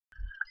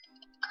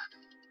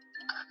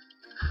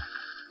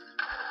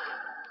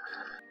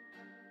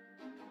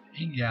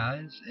Hey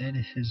guys, it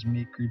is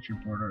me, Creature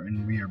Porter,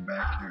 and we are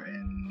back here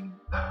in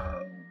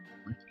the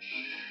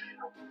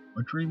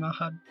Witchery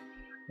mod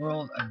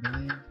world, I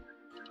believe.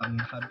 I'm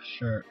not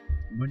sure.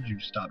 Would you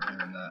stop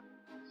doing that?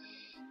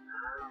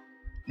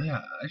 Yeah,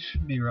 I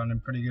should be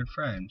running pretty good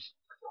frames.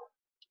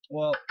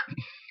 Well,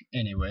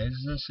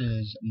 anyways, this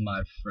is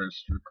my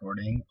first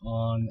recording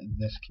on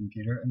this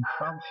computer, and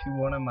probably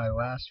one of my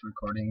last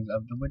recordings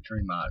of the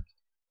Witchery mod.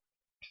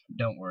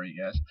 Don't worry,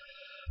 guys.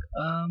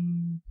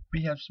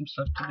 We have some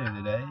stuff to do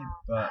today,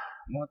 but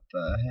what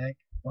the heck?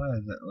 Why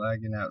is it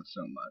lagging out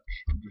so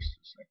much? Just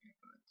a second,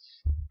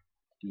 let's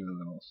do a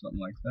little something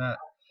like that,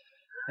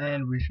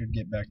 and we should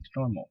get back to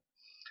normal.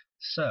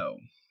 So,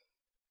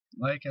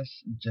 like I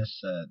just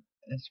said,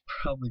 it's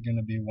probably going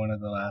to be one of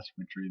the last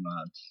Witchery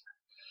mods.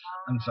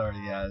 I'm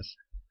sorry, guys,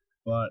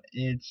 but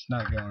it's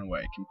not going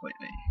away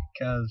completely,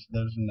 because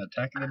there's an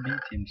Attack of the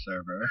B-Team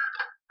server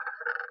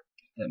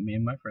that me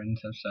and my friends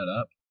have set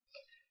up,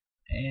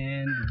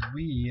 and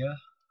we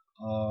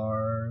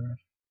are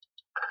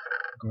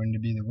going to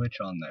be the witch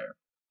on there.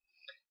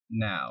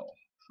 Now,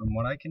 from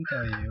what I can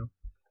tell you,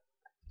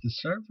 the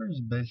server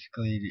is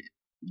basically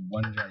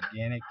one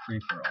gigantic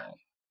free-for-all.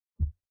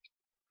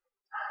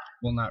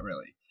 Well, not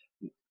really.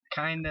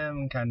 Kinda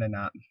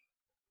not.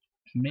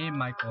 Me and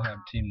Michael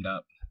have teamed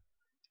up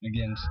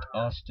against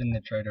Austin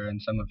the Traitor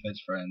and some of his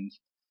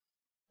friends.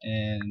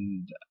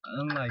 And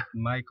unlike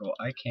Michael,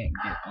 I can't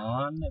get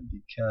on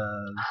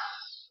because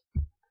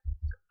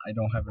I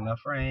don't have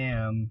enough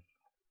RAM.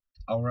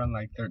 I'll run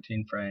like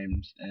 13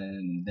 frames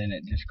and then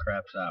it just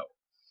craps out.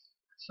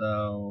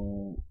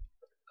 So,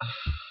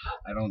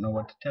 I don't know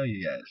what to tell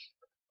you guys.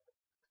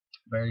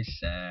 Very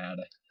sad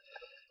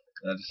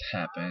that has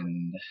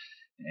happened,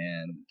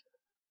 and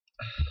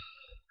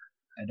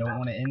I don't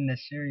want to end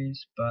this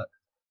series, but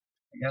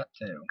I got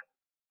to.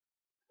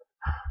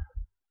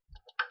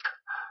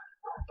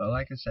 But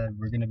like I said,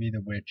 we're gonna be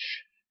the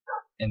witch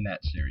in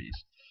that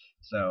series.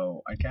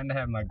 So I kind of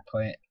have my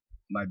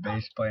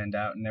base planned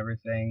out and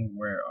everything.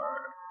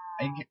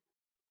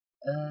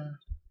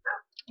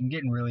 I'm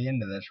getting really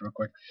into this real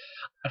quick.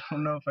 I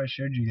don't know if I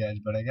showed you guys,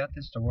 but I got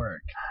this to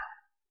work.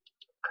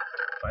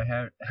 If I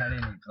had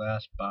any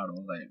glass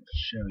bottles, I would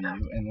show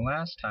you. And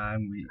last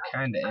time we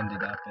kind of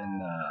ended up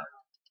in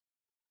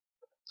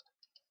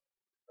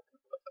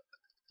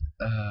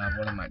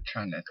what am I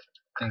trying to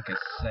think of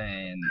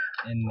saying?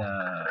 In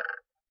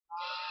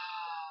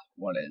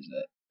what is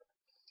it?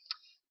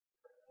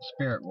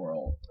 Spirit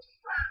world.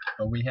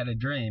 But we had a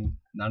dream,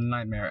 not a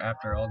nightmare,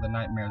 after all the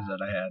nightmares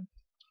that I had.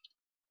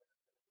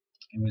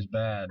 It was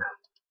bad.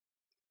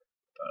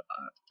 But,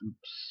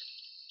 oops.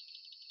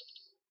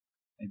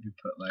 Maybe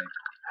put like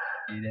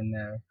 8 in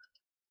there.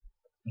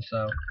 And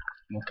so,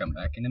 we'll come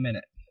back in a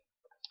minute.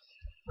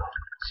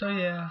 So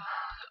yeah,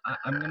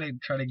 I'm going to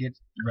try to get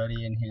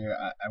ready in here.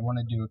 I want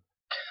to do a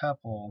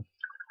couple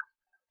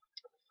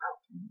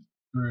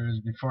brews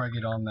before I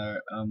get on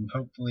there.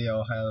 Hopefully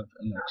I'll have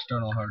an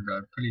external hard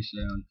drive pretty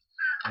soon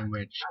in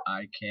which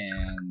I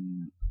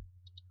can...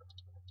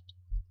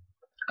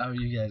 Oh,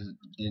 you guys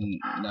didn't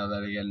know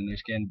that I got a new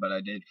skin, but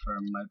I did for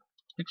my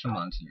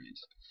Pixelmon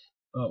series.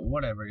 But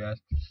whatever,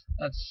 guys.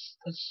 That's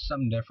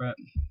something different.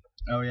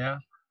 Oh yeah,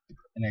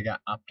 and I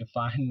got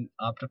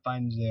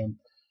Optifine Zoom.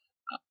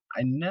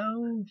 I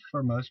know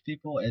for most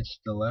people it's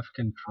the left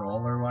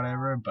control or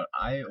whatever, but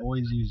I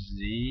always use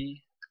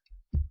Z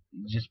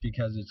just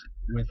because it's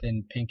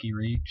within pinky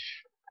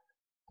reach,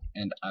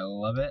 and I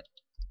love it.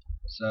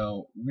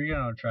 So we're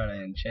gonna try to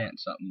enchant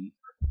something.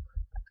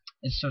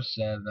 It's so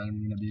sad that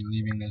I'm gonna be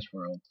leaving this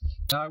world.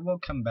 Now I will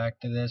come back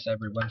to this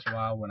every once in a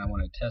while when I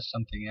want to test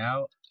something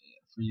out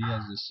for you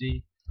guys to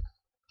see,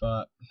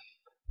 but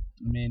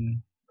I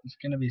mean, it's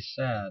gonna be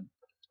sad.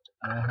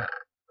 I don't have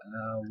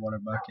water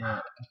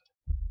bucket.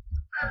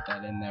 Put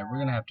that in there. We're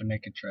gonna have to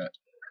make a trip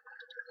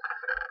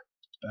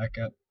back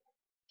up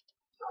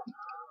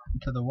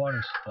to the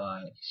water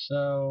supply.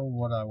 So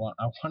what I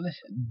wanted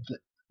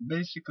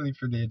basically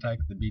for the Attack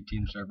of the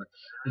B-Team server,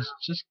 it's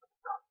just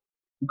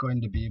going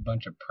to be a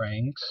bunch of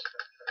pranks.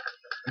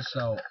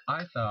 So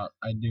I thought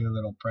I'd do a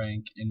little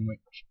prank in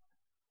which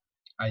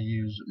I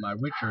use my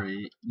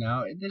Witchery.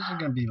 Now this is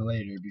gonna be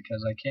later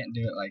because I can't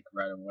do it like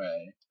right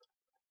away.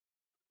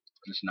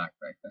 Just not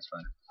correct. That's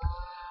fine.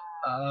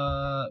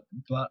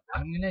 But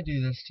I'm gonna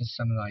do this to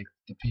some of like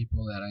the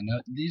people that I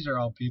know. These are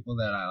all people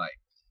that I like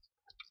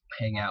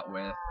hang out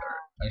with,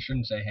 or I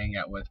shouldn't say hang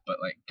out with, but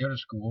like go to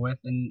school with,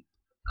 and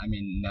I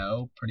mean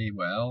know pretty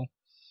well.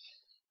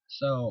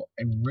 So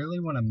I really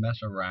want to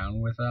mess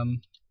around with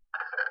them.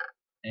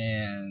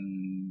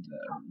 And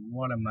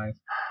what am I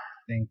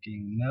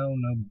thinking? No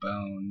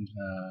bones.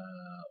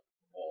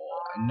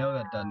 Well, I know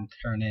that doesn't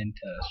turn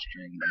into a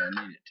string, but I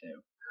need it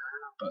to.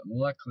 But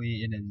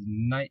luckily it is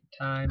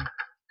nighttime.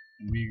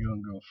 We're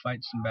gonna go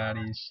fight some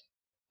baddies.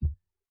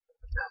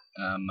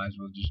 Might as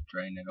well just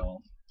drain it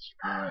all.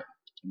 Screw it.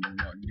 I mean,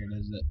 what good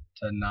is it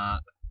to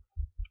not?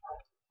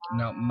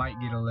 Now, it might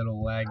get a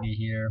little laggy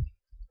here,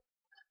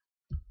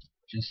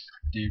 just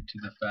due to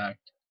the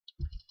fact.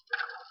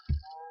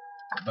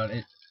 But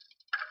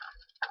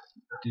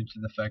due to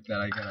the fact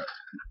that I gotta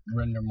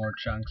render more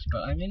chunks,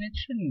 but I mean, it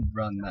shouldn't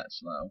run that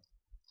slow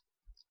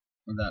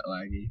or that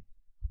laggy.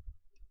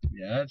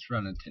 Yeah, it's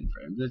running 10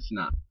 frames. It's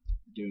not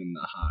doing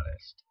the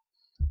hottest,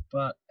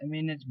 but I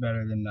mean, it's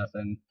better than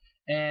nothing.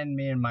 And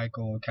me and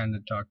Michael kind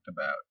of talked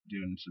about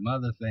doing some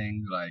other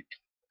things, like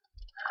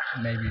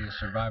maybe a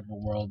survival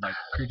world like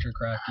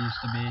Creaturecraft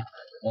used to be,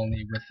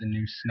 only with the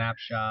new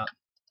snapshot.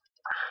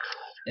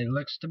 It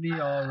looks to be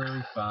all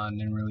really fun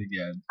and really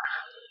good.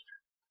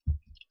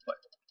 But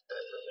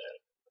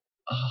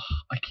oh,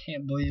 I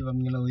can't believe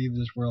I'm gonna leave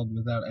this world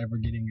without ever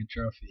getting a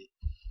trophy.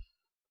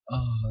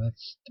 Oh,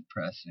 that's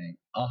depressing.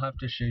 I'll have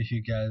to show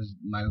you guys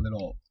my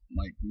little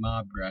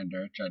mob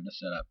grinder I tried to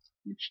set up,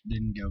 which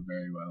didn't go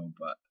very well,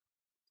 but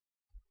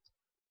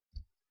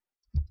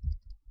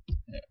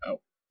yeah,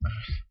 oh,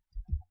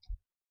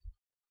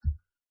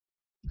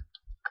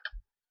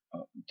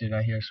 did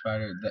I hear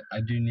spider?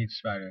 I do need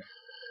spider.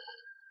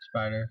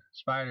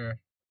 Spider.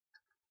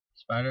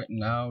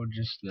 No,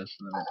 just this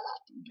little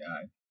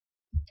guy.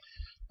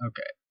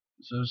 Okay,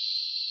 so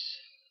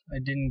I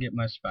didn't get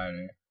my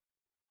spider,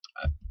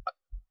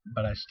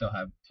 but I still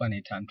have plenty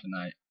of time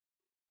tonight.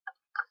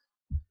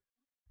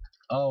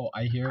 Oh,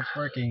 I hear it's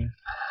working.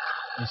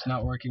 It's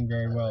not working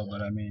very well,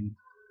 but I mean,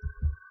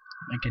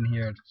 I can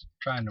hear it's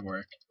trying to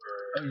work.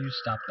 Oh, you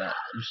stop that.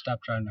 You stop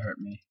trying to hurt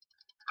me.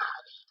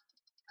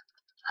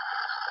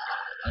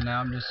 And now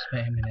I'm just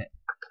spamming it.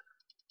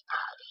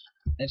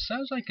 It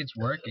sounds like it's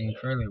working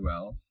fairly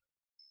well.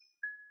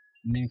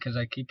 I mean, because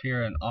I keep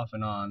hearing off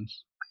and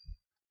ons.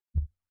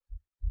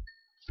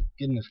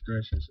 Goodness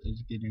gracious,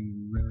 it's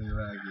getting really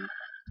laggy.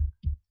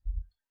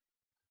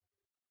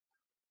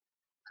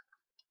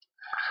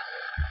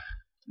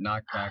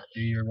 Knockback,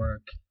 do your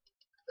work.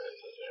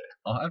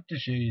 I'll have to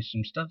show you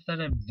some stuff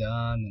that I've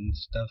done and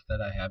stuff that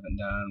I haven't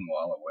done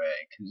while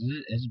away, because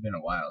it's been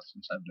a while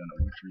since I've done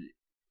a Witchery.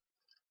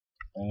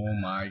 Oh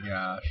my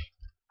gosh.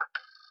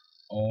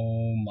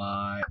 Oh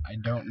my, I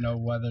don't know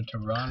whether to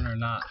run or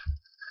not.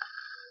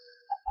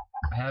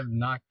 I have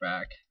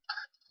knockback.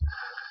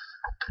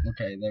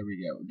 Okay, there we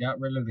go. Got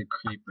rid of the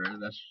creeper.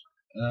 That's,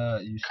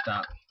 you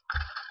stop.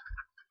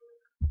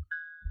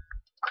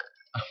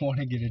 I want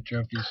to get a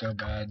trophy so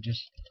bad,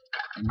 just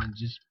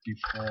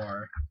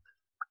before.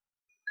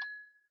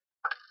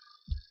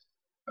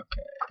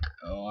 Okay.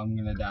 Oh, I'm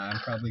gonna die. I'm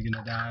probably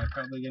gonna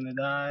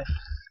die.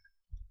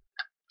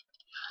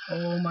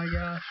 Oh my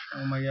gosh.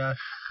 Oh my gosh.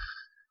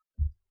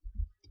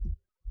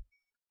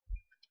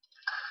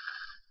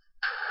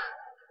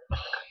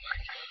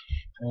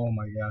 Oh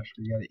my gosh.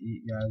 We gotta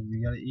eat, guys.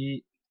 We gotta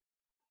eat.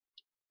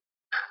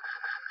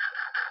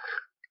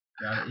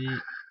 Gotta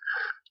eat.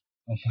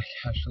 Oh my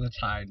gosh. Let's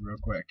hide real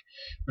quick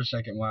for a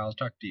second while I'll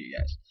talk to you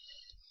guys.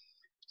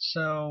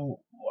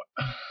 So,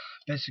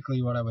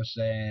 basically what I was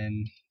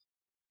saying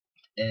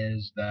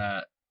is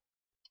that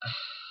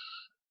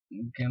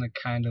I'm gonna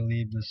kind of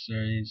leave the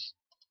series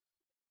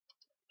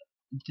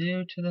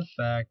due to the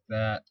fact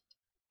that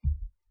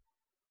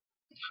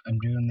I'm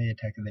doing the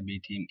Attack of the B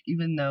Team,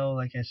 even though,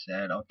 like I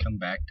said, I'll come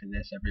back to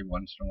this every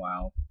once in a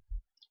while.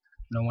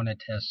 I want to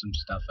test some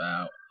stuff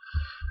out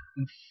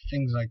and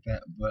things like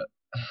that, but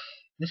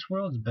this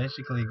world's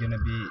basically gonna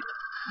be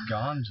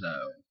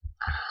gonzo.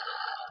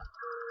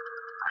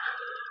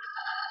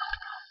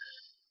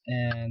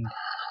 And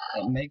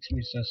it makes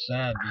me so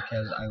sad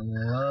because I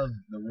love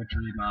the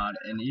Witchery mod,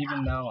 and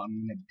even though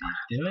I'm gonna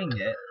be doing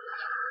it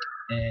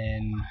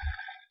in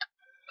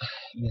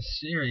the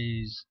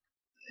series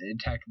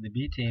Attack of the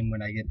B Team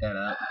when I get that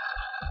up,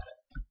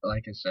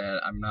 like I said,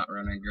 I'm not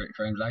running great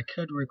frames. I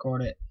could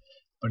record it,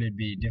 but it'd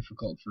be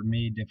difficult for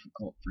me,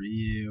 difficult for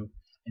you.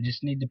 I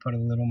just need to put a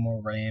little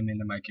more RAM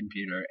into my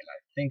computer, and I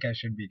think I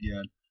should be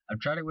good. I've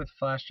tried it with a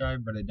flash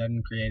drive, but it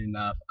doesn't create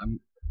enough.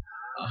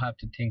 I'll have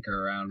to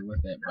tinker around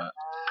with it, but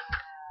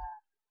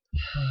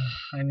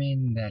I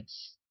mean,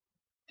 that's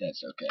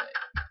okay.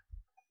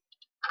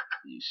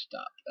 You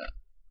stop that.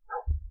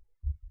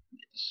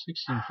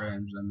 16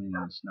 frames, I mean,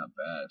 it's not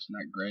bad. It's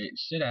not great.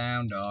 Sit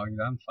down, dogs.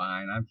 I'm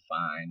fine.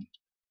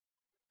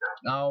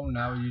 Oh,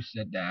 no, you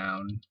sit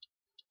down.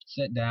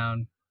 Sit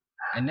down.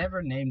 I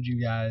never named you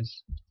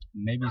guys.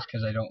 Maybe it's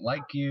because I don't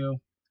like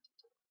you.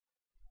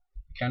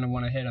 I kind of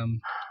want to hit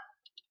them.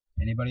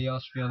 Anybody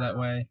else feel that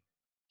way?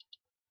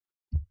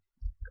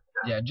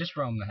 Yeah, just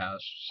roam the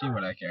house. See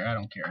what I care. I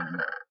don't care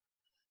anymore.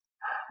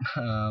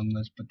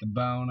 Let's put the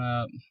bone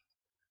up.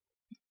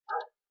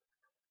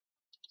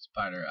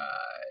 Spider eye.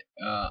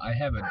 I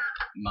have a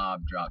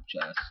mob drop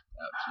chest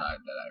outside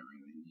that I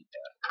really need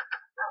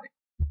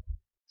to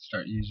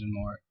start using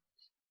more.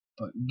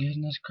 But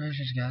goodness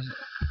gracious, guys.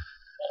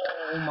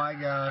 Oh my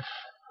gosh.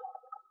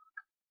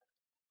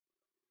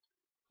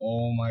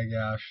 Oh my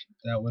gosh.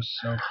 That was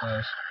so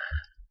close.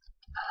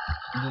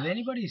 Did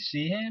anybody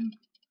see him?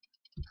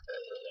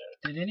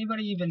 Did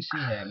anybody even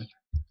see him?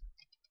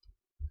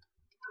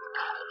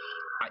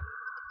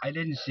 I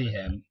didn't see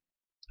him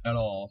at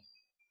all.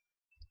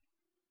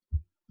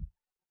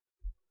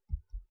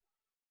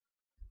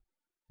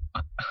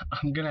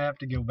 I'm gonna have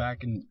to go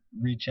back and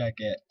recheck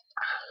it.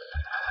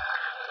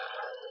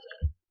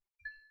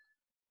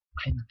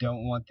 I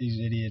don't want these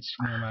idiots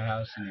near my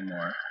house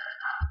anymore.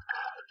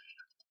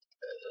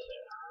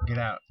 Get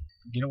out.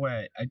 Get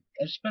away. I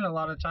spent a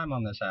lot of time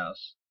on this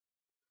house.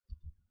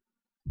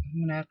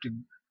 I'm gonna have to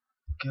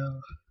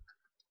go.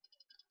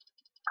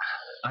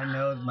 I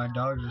know my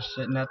dogs are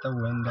sitting at the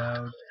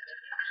window.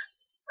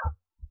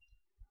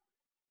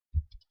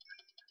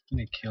 I'm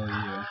gonna kill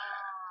you.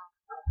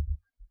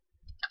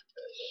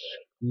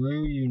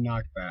 Screw you,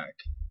 knockback.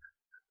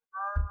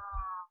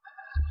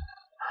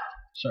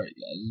 Sorry guys, I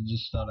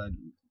just thought I'd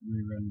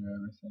re-render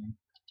everything.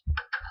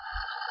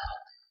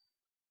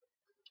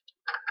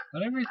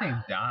 Let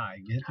everything die,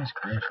 goodness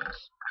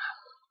gracious.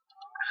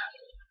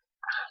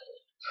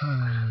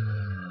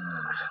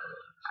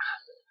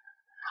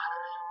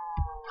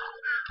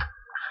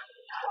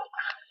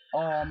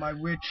 Oh, my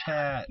witch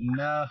hat,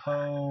 no.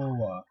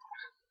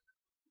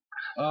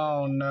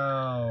 Oh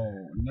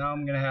no, now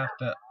I'm gonna have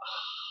to,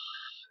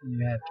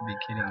 you have to be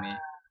kidding me.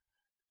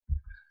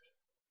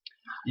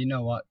 You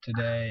know what,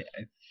 today,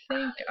 I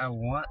think I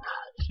want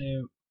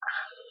to,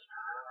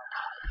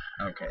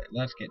 okay,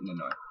 that's getting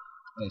annoying.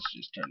 Let's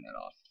just turn that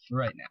off, for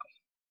right now,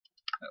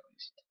 at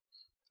least.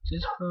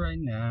 Just for right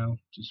now,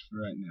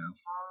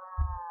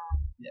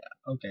 Yeah,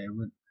 okay,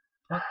 what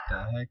the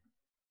heck?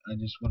 I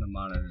just want to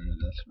monitor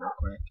this real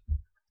quick.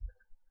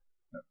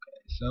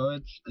 Okay, so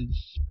it's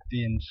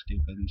being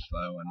stupid and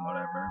slow and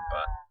whatever,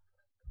 but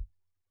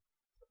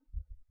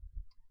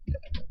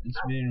yeah,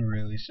 it's being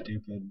really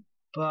stupid,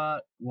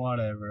 but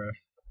whatever.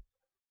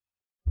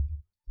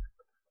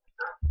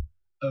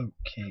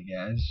 Okay,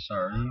 guys,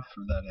 sorry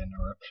for that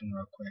interruption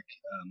real quick,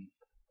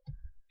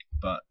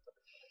 but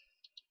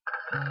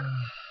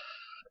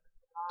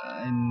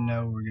I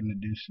know we're gonna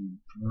do some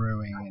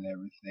brewing and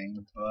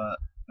everything, but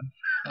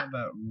how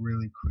about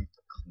really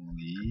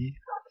quickly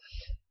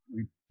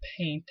we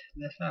paint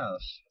this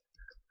house?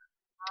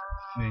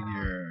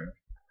 Figure,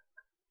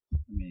 I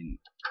mean,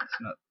 it's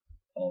not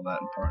all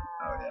that important.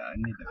 Oh yeah, I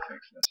need to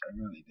fix this, I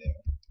really do.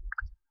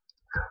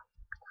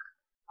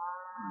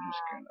 I'm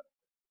just gonna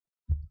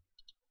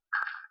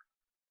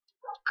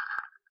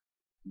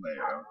lay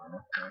it over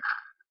real quick.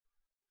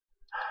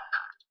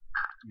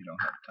 We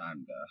don't have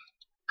time to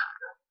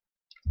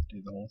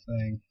do the whole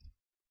thing.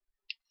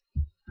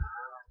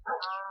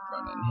 Let's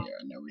run in here.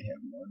 I know we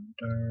have more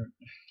dirt.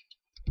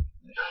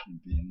 This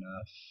should be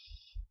enough.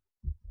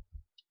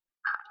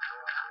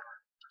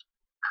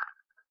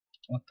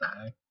 What the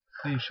heck?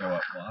 Please show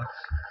up, blocks.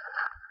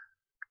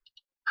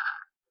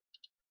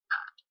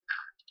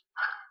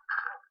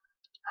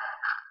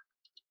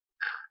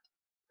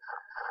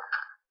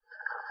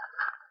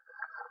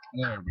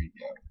 There we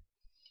go.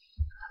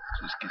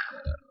 Just get that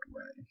out of the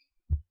way,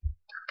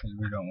 because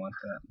we don't want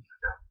that.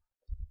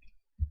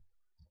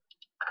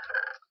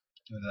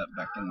 Throw that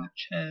back in the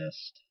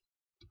chest.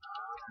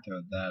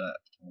 Throw that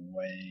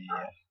away.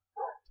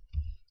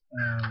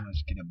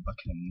 Let's get a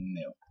bucket of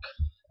milk.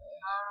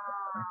 Real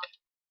quick.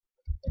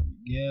 There we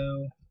go.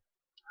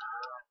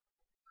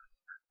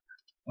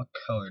 What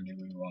color do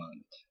we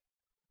want?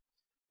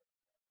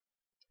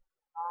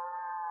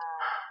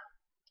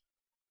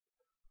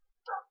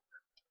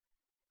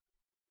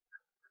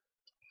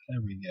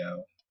 There we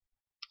go.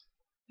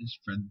 Just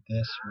for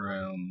this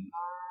room.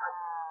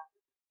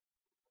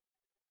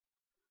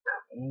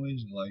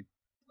 Always like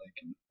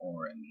an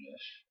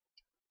orangish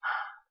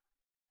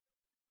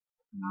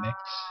mix.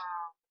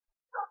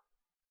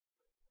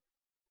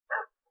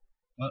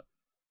 What?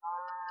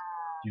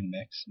 You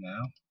mix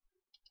now?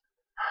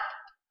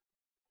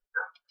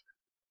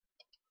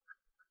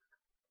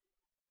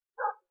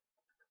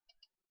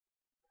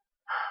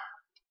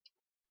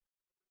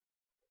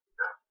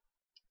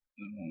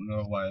 I don't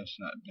know why it's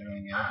not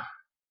doing it.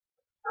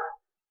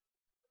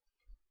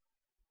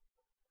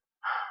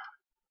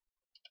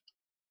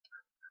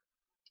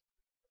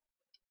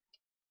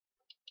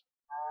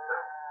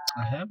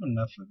 I have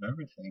enough of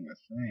everything, I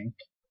think.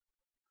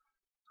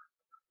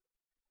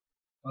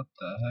 What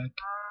the heck?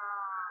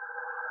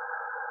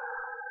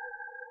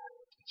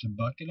 It's a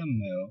bucket of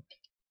milk.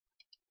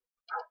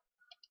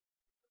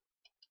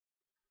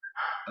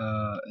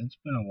 It's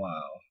been a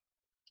while.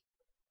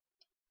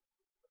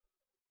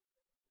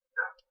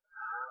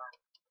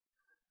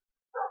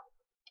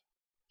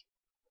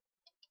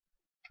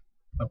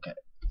 Okay,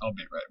 I'll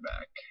be right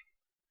back.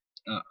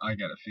 I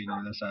gotta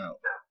figure this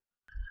out.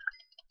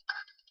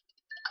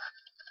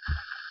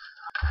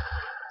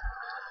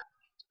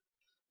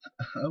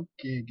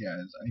 Okay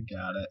guys, I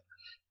got it.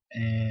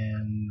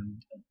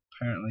 And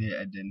apparently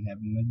I didn't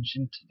have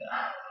magenta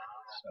dye.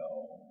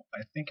 So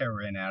I think I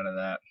ran out of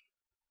that.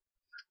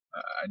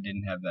 I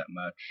didn't have that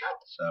much,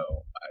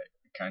 so I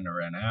kind of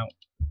ran out.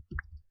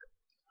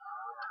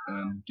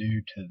 And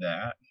due to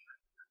that,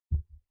 I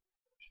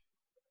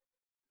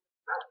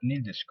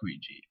need a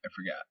squeegee. I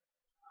forgot.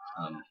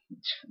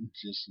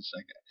 Just a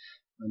second.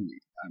 I'm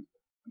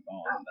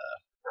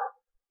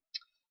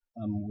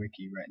on the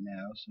wiki right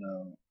now.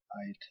 So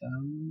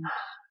items,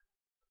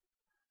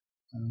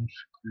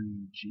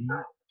 squeegee,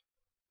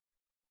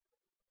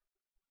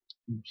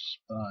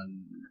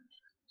 sponge,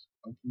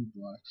 open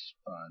block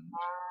sponge.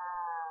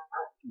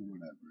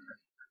 Whatever.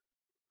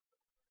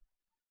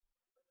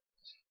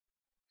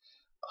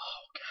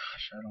 Oh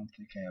gosh, I don't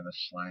think I have a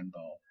slime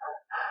ball.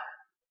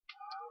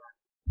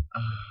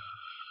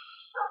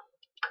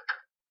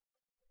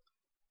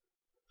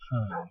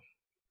 Huh.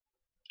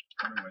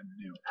 What do I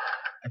do?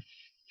 I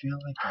feel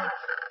like I've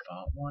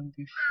fought one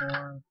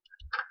before,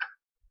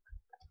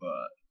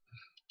 but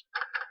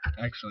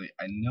actually,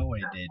 I know I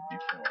did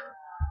before.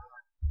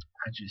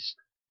 I just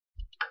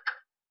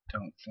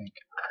don't think.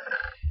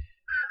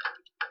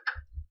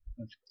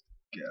 Let's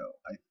go.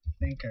 I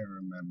think I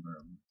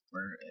remember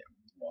where it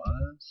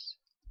was.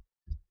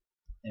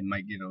 It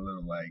might get a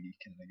little laggy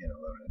because I gotta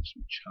load in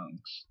some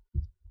chunks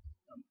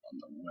on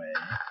the way.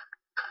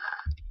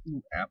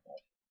 Ooh,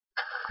 apple.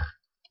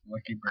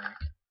 Lucky break.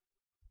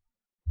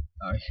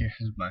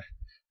 Here's my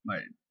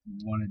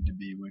wanted to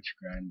be witch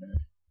grinder.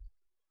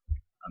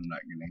 I'm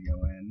not gonna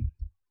go in.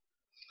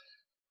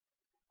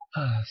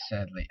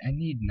 Sadly, I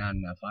need not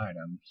enough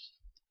items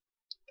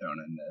thrown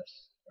in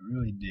this. I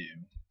really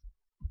do.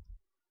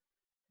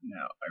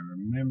 Now, I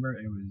remember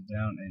it was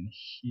down in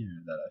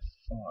here that I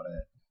fought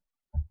it.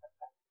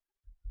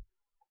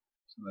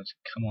 So let's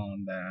come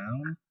on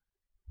down.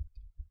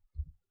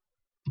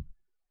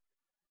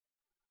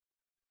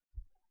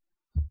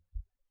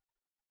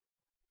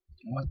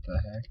 What the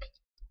heck?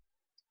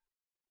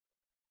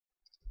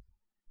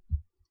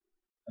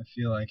 I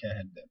feel like I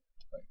had to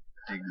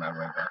dig my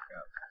way back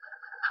up.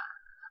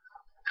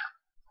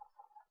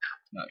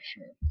 Not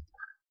sure.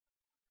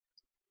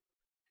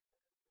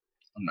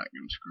 I'm not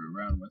gonna screw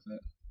around with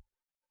it.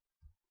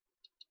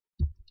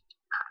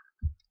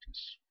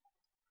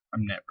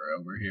 I'm never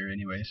over here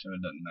anyway, so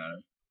it doesn't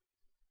matter.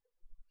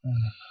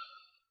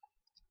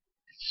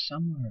 It's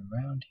somewhere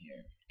around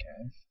here,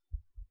 guys.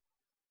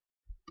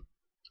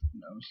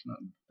 No, it's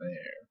not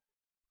there.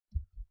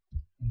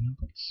 I know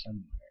it's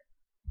somewhere.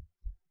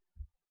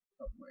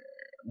 But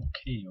where?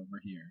 Okay, over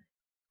here.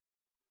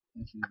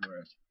 This is where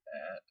it's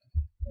at.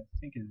 I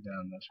think it's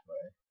down this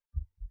way.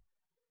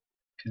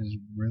 Because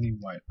it's really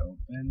wide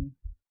open.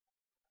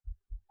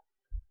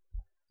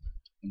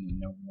 And you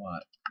know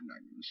what? I'm not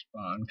going to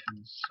spawn because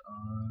it's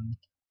on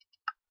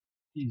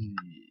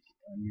easy.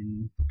 I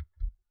mean,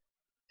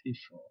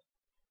 peaceful.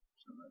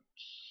 So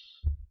let's,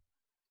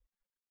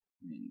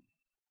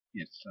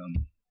 get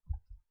some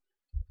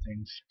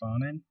things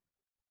spawning.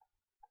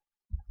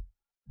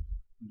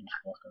 And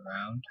just walk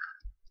around.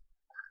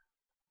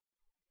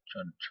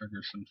 Try to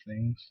trigger some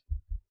things.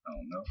 I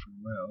don't know if we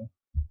will.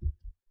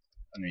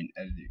 I mean,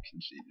 as you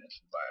can see, this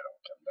is why I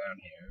don't come down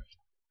here.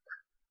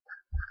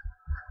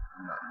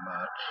 Not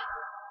much.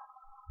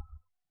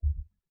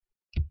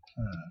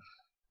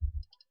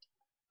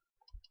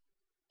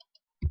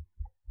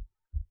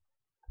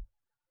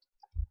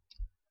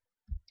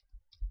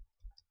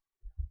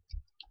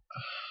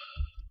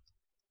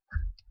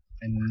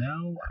 I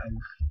know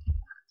I've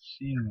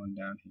seen one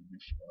down here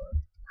before.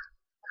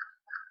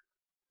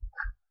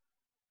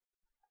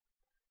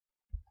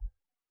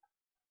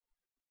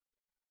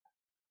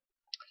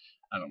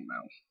 I don't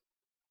know.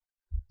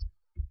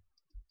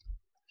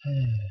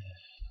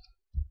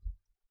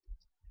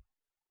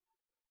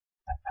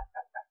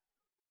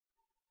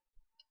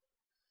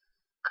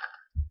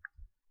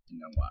 You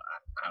know what?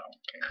 I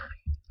don't care.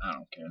 I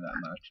don't care that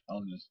much.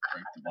 I'll just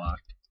break the block.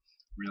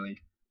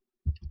 Really?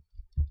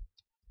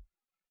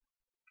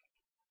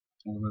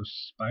 Although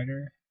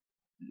spider?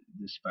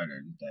 This spider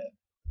is dead.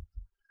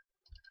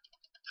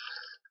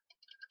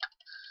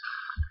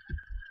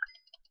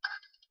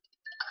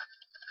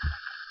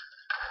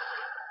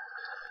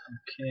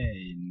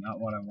 Okay, not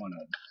what I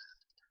wanted.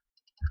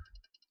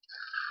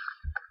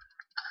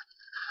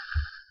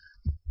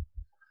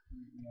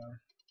 Yeah.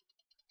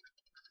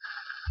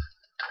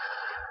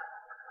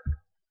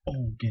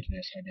 Oh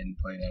goodness, I didn't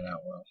play that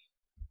out well.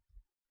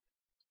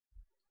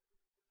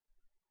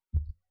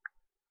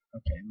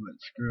 Okay,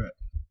 let's screw it.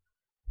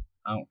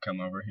 I don't come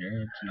over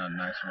here, it's not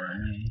nice for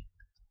me.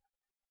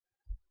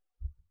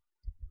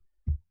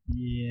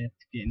 Yeah,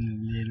 it's getting a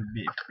little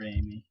bit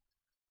framey.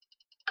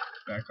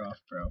 Back off,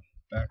 bro.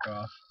 Back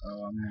off.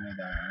 Oh, I'm gonna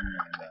die. I'm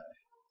gonna die.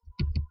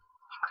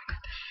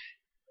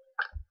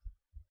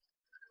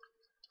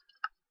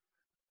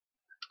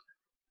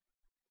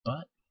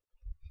 But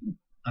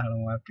I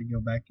don't have to go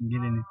back and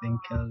get anything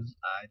because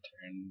I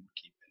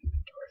keep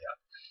inventory up.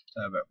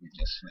 So how about we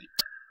just sleep?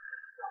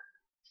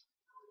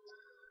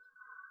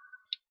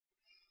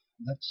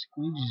 That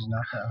squeegee is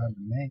not that hard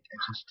to make.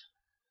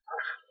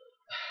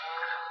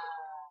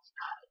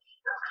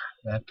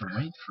 I have to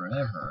wait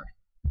forever.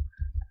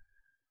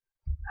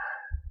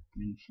 I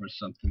mean, for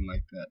something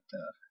like that.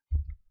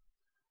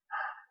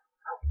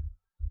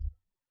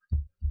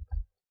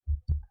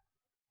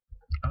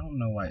 I don't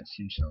know why it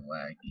seems so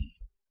laggy.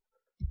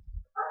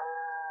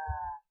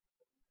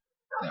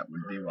 That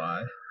would be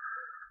why.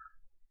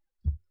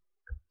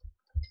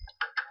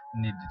 I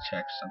need to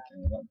check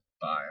something. What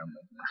biome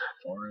is this?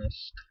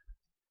 Forest?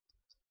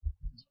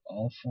 Is it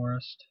all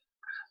forest?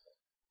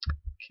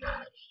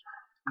 Okay.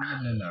 Good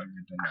to know,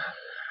 good to know.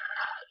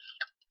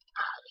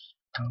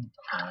 Oh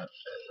crap.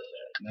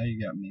 Now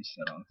you got me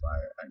set on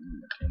fire. I'm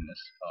gonna turn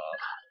this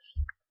off.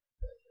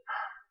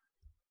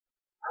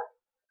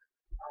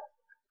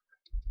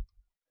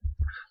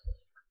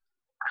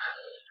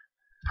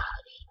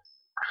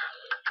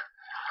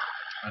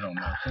 I don't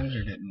know, things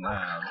are getting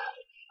loud.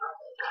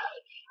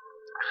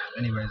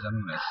 Anyways,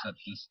 I'm gonna set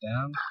this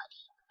down.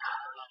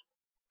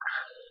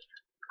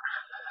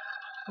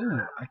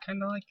 Ooh, I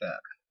kinda like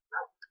that.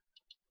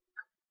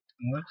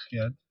 It looks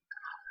good.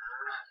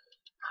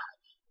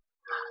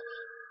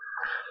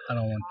 I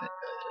don't want the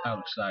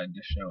outside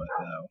to show it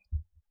though.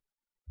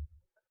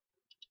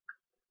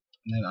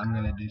 And then I'm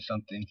gonna do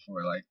something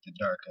for like the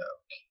dark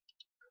oak.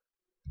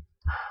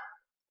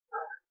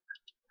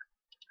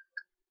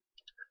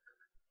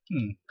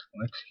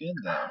 Looks good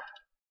though.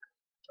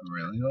 I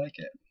really like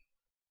it.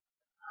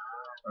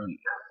 Or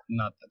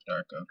not the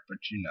dark oak,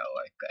 but you know,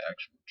 like the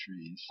actual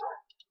trees.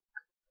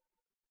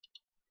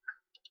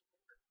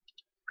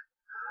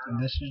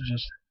 And this is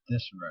just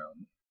this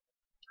room.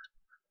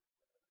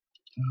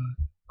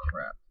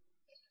 Crap.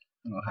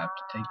 I'm gonna have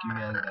to take you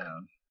guys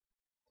down.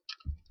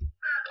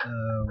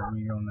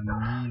 We're gonna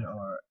need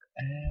our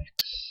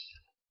axe.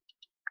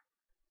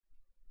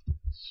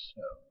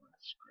 So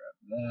let's grab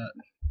that.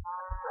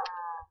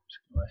 Let's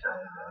go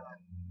ahead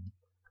and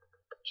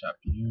chop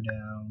you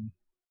down.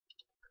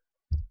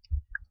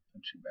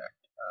 Put you back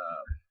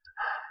up.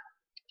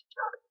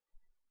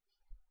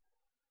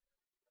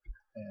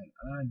 And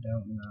I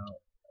don't know.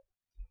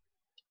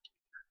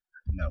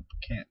 Nope,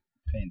 can't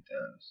paint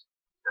those.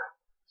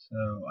 So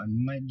I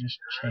might just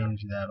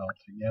change that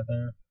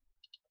altogether.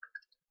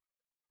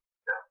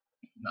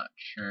 Not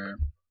sure.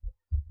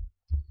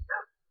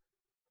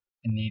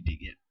 I need to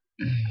get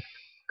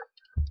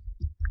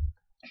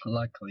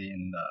luckily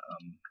in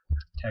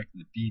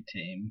the B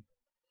team.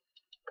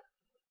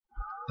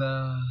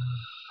 I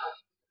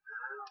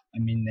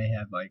mean they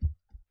have like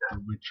the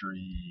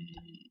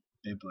Witchery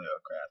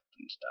bibliocraft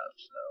and stuff,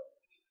 so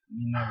I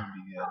mean that would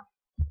be good.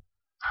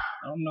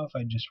 I don't know if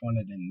I just want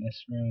it in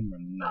this room or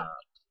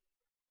not.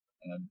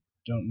 And I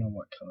don't know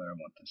what color I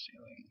want the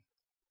ceiling.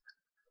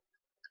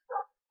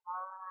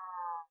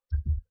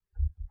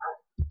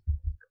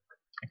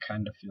 I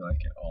kind of feel like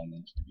it all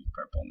needs to be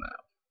purple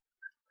now.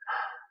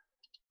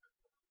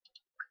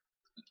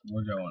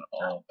 We're going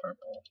all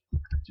purple,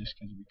 just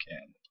because we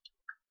can.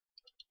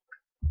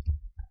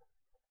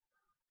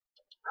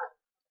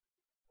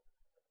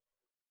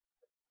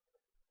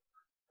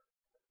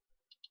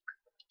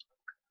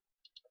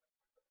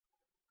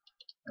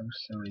 Oh,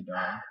 silly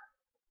dog.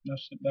 No,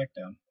 sit back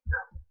down.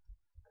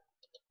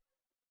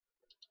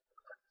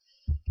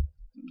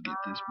 Get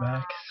this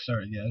back.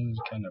 Sorry guys, this is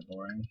kind of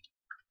boring.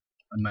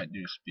 I might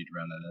do a speed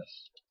run of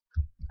this.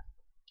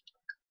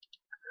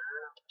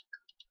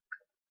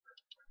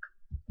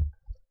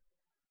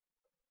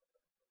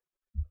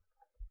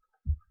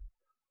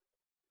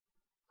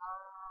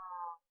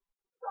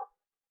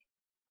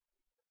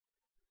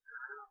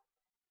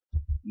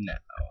 No,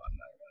 I'm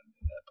not going to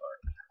do that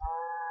part.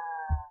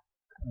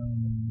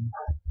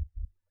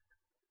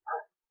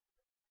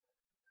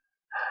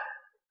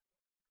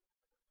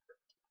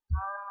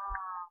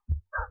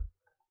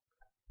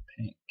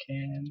 Paint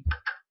can.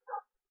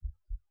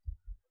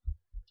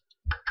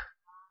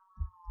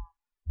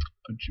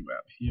 Put you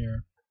out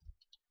here.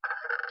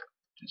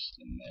 Just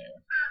in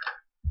there.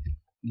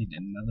 Need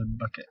another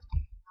bucket.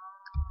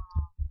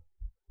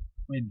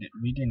 Wait,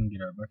 we didn't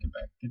get our bucket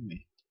back, did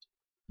we?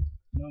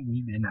 No,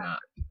 we did not.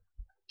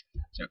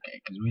 It's okay,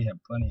 because we have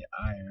plenty of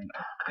iron,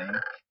 I think.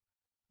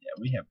 Yeah,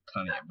 we have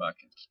plenty of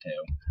buckets,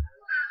 too.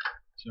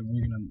 So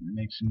we're going to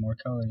make some more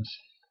colors.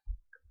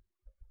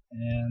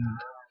 And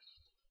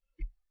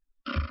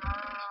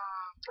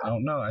I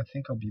don't know, I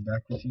think I'll be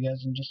back with you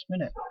guys in just a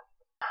minute.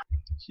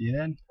 See you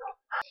then.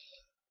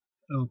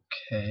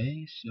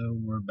 Okay, so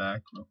we're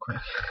back real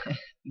quick.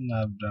 And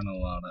I've done a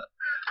lot of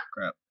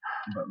crap,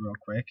 but real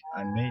quick,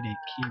 I made a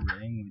key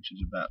ring, which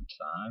is about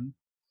time.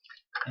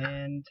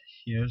 And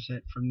here's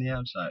it from the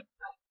outside.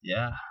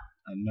 Yeah,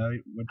 I know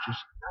what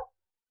just,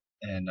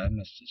 and I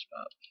missed a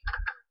spot.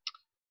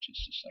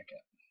 Just a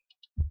second.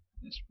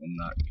 This will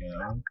not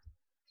go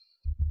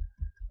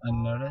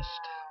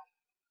unnoticed.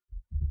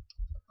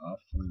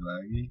 Awfully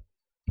laggy.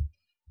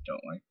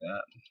 Don't like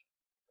that.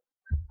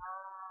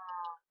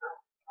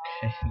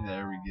 Okay,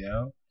 there we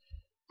go.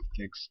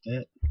 Fixed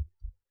it.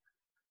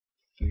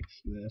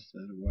 Fix this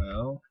as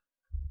well.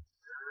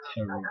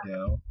 There we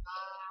go.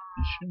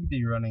 It should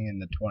be running in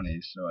the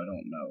 20s, so I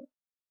don't know.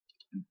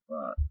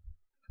 But,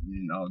 I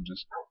mean, I'll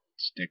just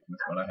stick with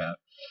what I have.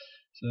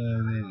 So,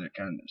 these are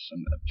kind of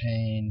some of the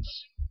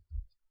paints.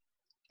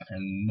 I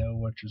know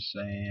what you're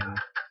saying.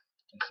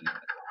 This is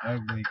an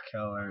ugly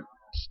color.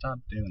 Stop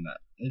doing that.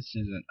 This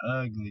is an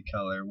ugly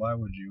color. Why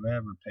would you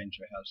ever paint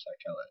your house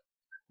that color?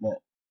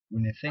 Well,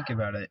 when you think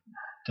about it,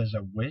 does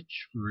a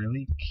witch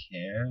really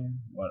care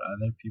what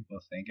other people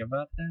think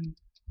about them?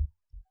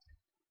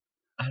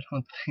 I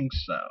don't think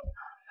so.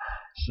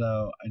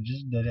 So I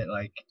just did it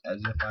like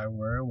as if I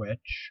were a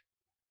witch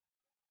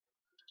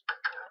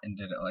and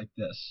did it like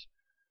this.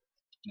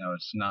 Now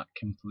it's not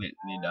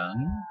completely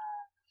done,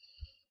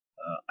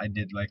 I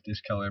did like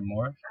this color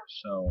more,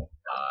 so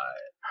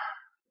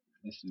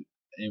this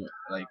is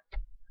like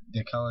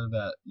the color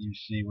that you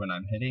see when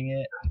I'm hitting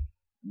it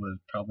was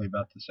probably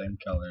about the same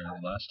color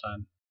as last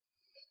time,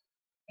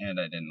 and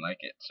I didn't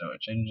like it, so I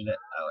changed it.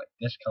 I like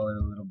this color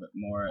a little bit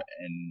more,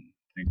 and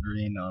the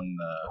green on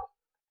the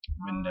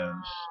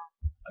windows,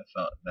 I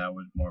thought that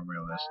was more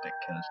realistic,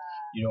 because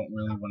you don't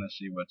really want to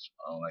see what's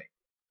on, like,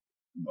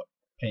 what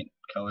paint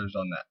colors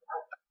on that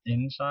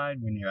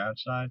inside when you're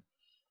outside.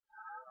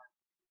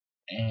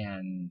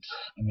 And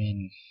I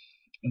mean,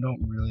 I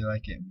don't really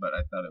like it, but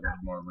I thought it was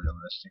more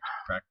realistic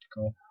and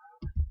practical.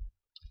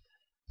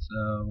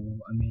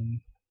 So I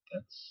mean,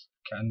 that's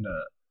kind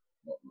of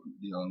what we're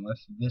dealing with.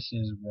 This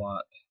is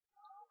what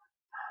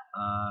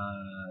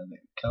the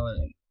color.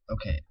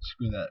 Okay,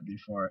 screw that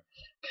before,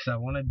 because I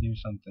want to do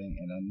something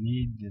and I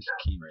need this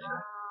key ring,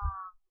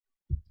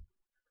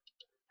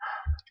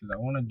 because I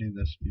want to do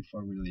this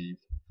before we leave.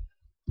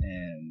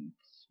 And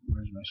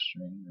where's my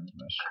string? Where's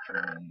my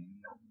string?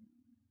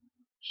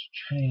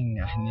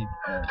 String. I need.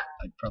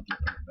 I'd probably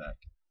put it back.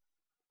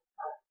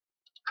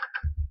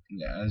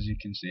 Yeah, as you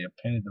can see, I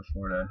painted the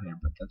floor down here,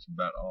 but that's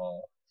about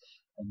all.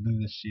 I'll do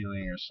the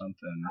ceiling or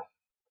something.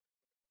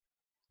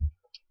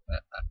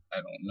 I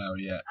don't know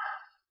yet.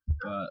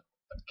 But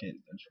okay,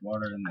 there's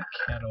water in the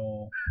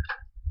kettle.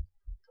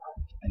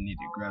 I need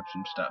to grab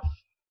some stuff.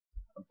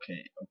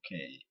 Okay.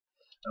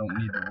 I don't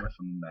need the whiff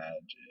of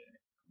magic.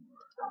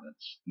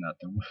 That's not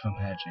the whiff of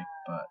magic,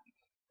 but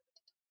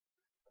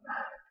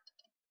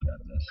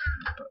grab this.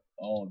 Put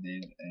all of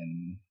these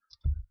in.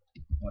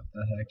 What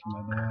the heck am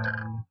I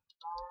doing?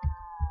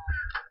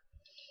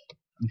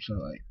 I'm so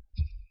like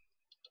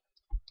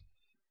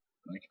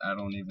I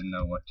don't even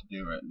know what to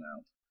do right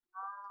now.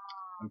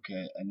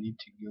 Okay, I need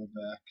to go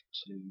back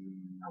to.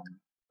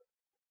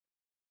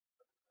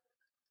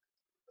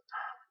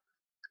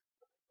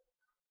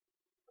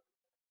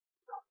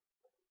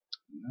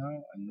 No,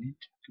 I need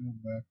to go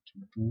back to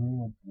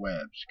brew of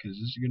webs, because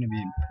this is going to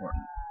be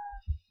important.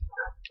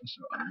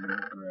 So I'm going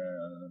to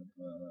grab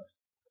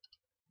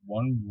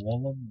one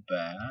wool of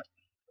bat.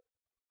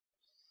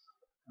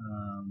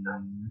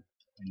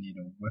 I need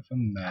a whiff of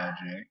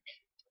magic.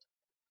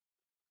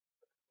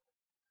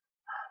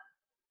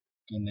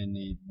 Gonna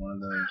need one of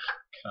those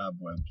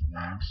cobweb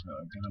things, so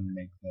I'm gonna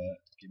make that.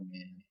 Give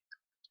me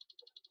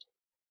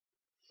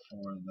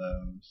 4 of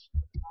those.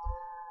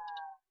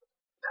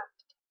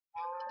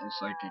 It's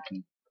like a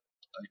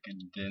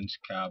condensed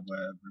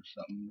cobweb or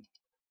something.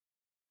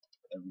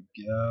 There we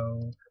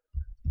go.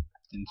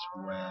 Dense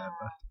web.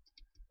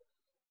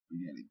 We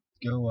gotta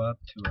go up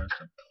to our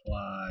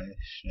supply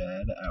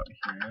shed out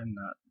here,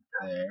 not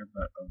there,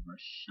 but over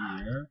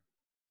here,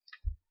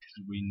 because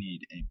we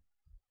need a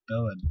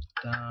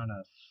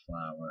belladonna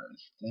flower, I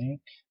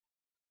think.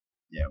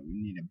 Yeah, we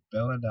need a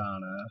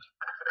belladonna.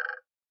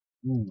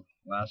 Ooh,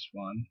 last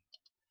one.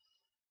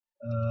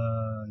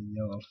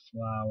 Yellow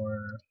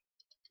flower,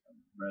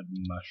 red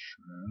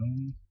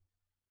mushroom.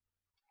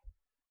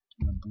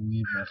 I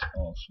believe that's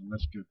all. So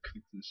let's go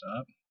cook this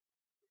up.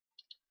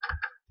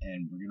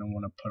 And we're gonna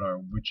want to put our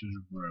witch's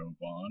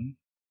robe on,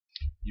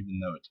 even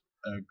though it's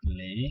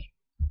ugly.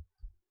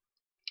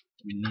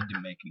 We need to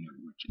make a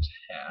new witch's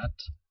hat.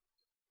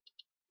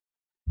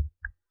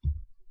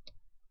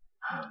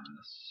 Put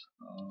this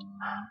on.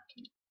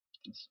 Take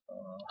this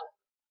off.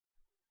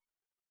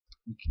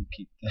 We can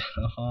keep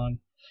that on.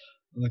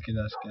 Look at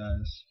us,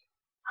 guys.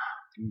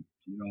 Oop,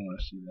 you don't want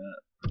to see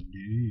that.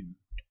 Dude.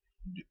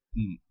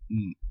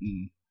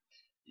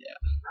 Yeah.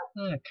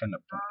 Kind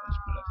of pointless,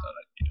 but I thought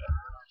I'd do that.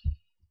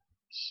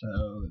 So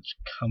let's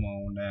come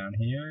on down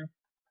here.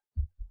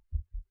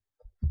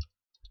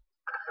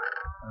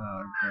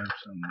 Grab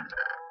some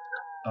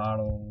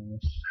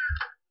bottles.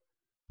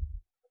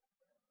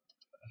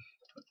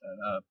 Put that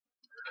up.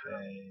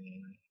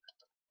 Okay.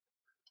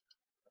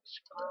 Let's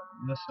grab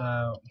this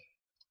out.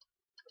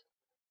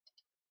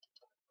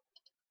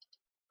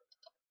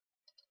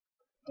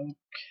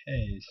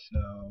 Okay,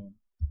 so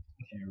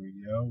here we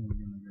go. We're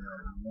gonna go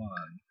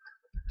 1,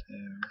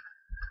 2,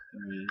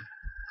 3,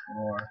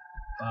 4,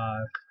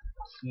 5,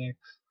 6.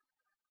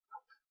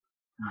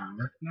 Can you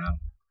look now?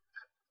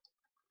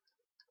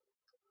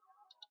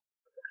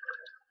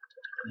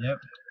 Yep.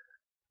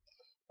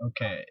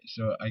 Okay,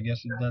 so I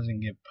guess it doesn't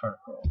give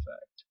particle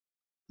effect.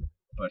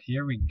 But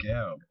here we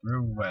go.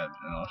 Brew webs,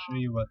 and I'll show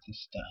you what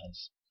this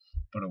does.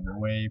 But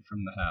away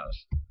from the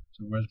house.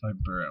 So where's my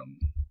broom?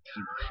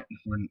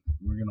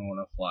 We're gonna want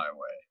to fly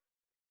away.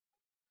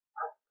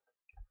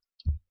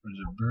 Where's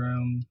the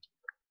broom?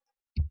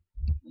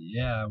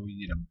 Yeah, we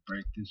need to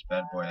break this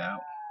bad boy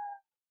out.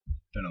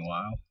 It's been a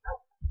while.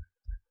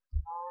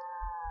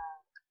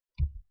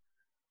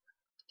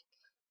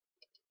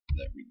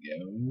 There we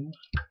go.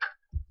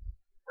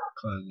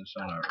 Close this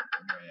on our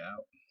way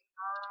out.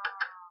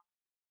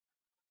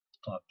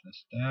 Plop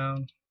this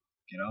down.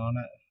 Get on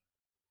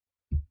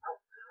it.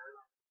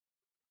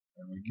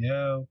 There we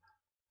go.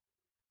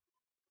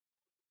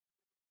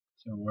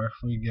 So where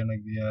are we gonna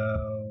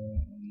go?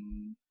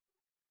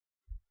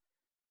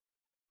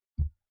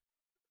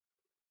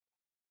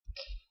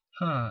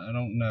 I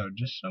don't know.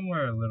 Just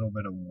somewhere a little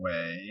bit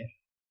away.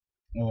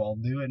 Well, I'll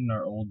do it in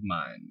our old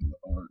mine,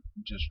 or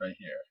just right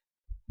here.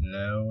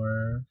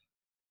 Lower.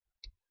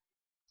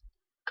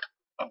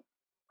 Oh,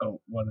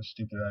 oh, what a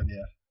stupid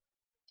idea.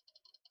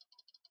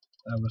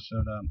 That was so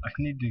dumb. I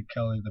need to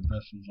color the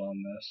bristles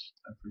on this.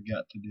 I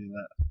forgot to do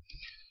that.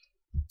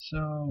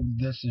 So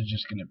this is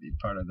just going to be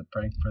part of the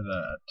prank for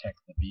the Tech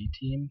the B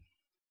team.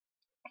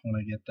 When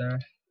I get there,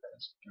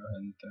 let's go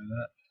ahead and throw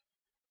that.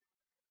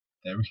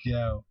 There we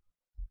go.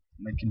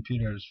 My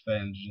computer's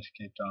fans just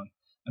kicked on.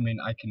 I mean,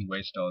 I can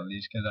waste all of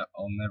these because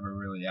I'll never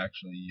really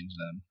actually use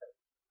them.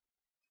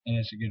 And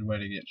it's a good way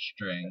to get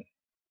string.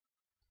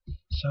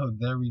 So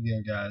there we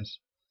go, guys.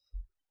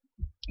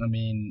 I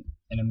mean,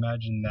 and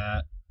imagine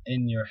that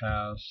in your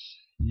house.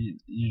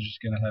 You're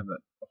just going to have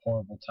a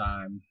horrible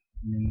time.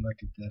 I mean, look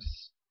at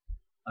this.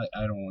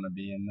 I don't want to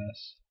be in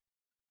this.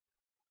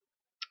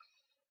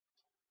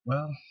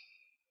 Well,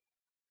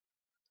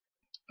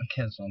 I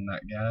guess on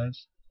that,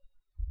 guys,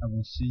 I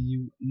will see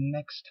you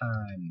next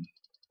time.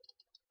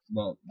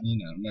 Well, you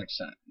know, next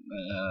time.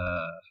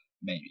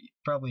 Maybe.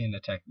 Probably in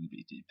Attack of the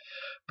B team.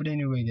 But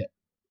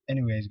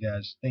anyways,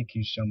 guys, thank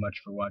you so much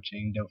for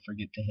watching. Don't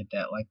forget to hit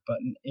that like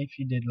button if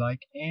you did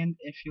like, and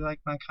if you like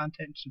my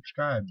content,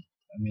 subscribe.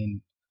 I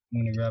mean,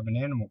 I'm gonna grab an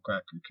animal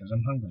cracker because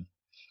I'm hungry.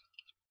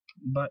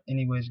 But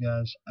anyways,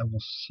 guys, I will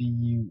see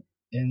you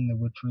in the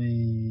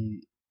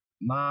Witchery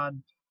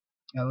mod.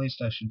 At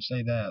least I should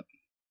say that,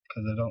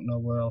 because I don't know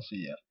where I'll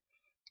see ya.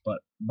 But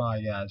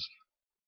bye, guys.